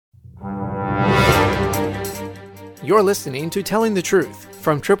You're listening to Telling the Truth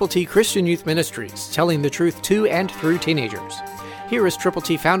from Triple T Christian Youth Ministries, telling the truth to and through teenagers. Here is Triple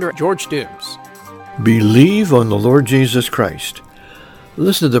T founder George Dooms. Believe on the Lord Jesus Christ.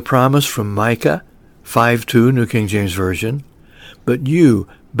 Listen to the promise from Micah 5:2, New King James Version. But you,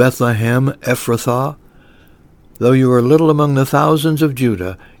 Bethlehem Ephrathah, though you are little among the thousands of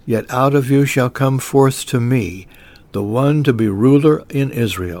Judah, yet out of you shall come forth to me the one to be ruler in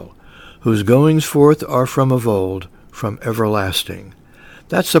Israel, whose goings forth are from of old, from everlasting.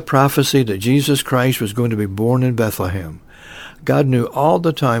 That's the prophecy that Jesus Christ was going to be born in Bethlehem. God knew all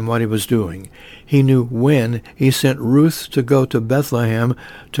the time what he was doing. He knew when he sent Ruth to go to Bethlehem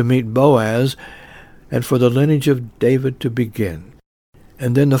to meet Boaz and for the lineage of David to begin.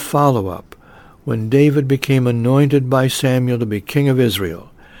 And then the follow-up, when David became anointed by Samuel to be king of Israel.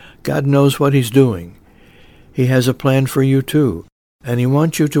 God knows what he's doing. He has a plan for you too. And he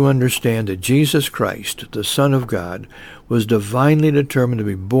wants you to understand that Jesus Christ, the Son of God, was divinely determined to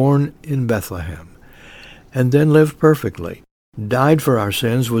be born in Bethlehem, and then lived perfectly, died for our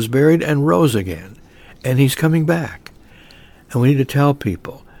sins, was buried, and rose again. And he's coming back. And we need to tell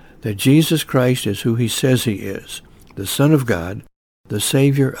people that Jesus Christ is who he says he is, the Son of God, the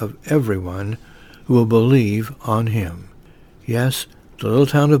Savior of everyone who will believe on him. Yes, the little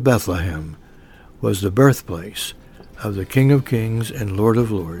town of Bethlehem was the birthplace of the King of Kings and Lord of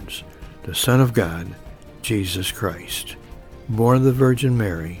Lords, the Son of God, Jesus Christ, born of the Virgin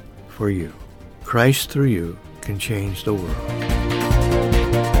Mary for you. Christ through you can change the world.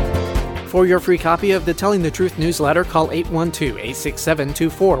 For your free copy of the Telling the Truth newsletter, call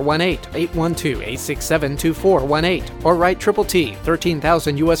 812-867-2418, 812-867-2418, or write Triple T,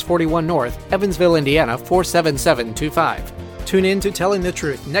 13,000 U.S. 41 North, Evansville, Indiana, 47725. Tune in to Telling the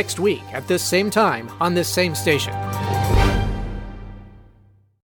Truth next week at this same time on this same station.